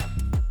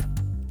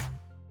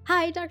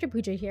Hi, Dr.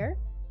 Pooja here.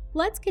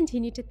 Let's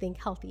continue to think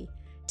healthy.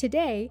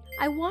 Today,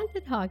 I want to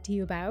talk to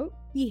you about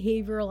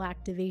behavioral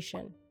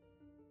activation.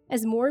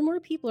 As more and more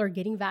people are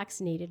getting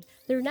vaccinated,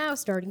 they're now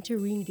starting to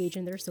re-engage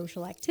in their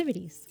social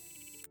activities.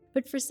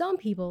 But for some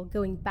people,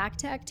 going back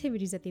to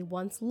activities that they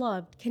once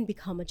loved can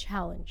become a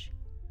challenge.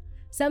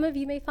 Some of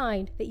you may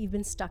find that you've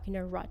been stuck in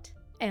a rut,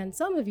 and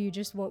some of you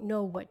just won't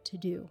know what to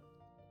do.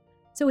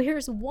 So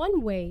here's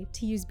one way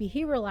to use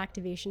behavioral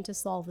activation to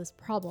solve this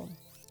problem.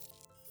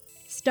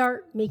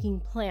 Start making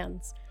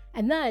plans,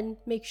 and then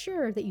make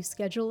sure that you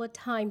schedule a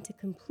time to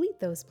complete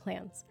those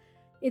plans.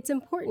 It's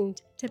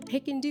important to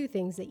pick and do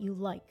things that you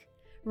like.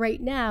 Right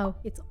now,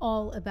 it's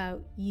all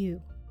about you.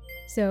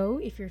 So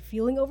if you're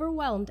feeling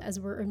overwhelmed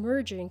as we're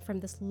emerging from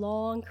this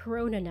long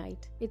corona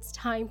night, it's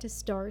time to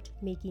start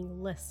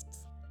making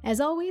lists. As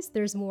always,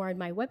 there's more on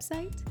my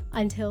website.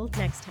 Until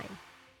next time.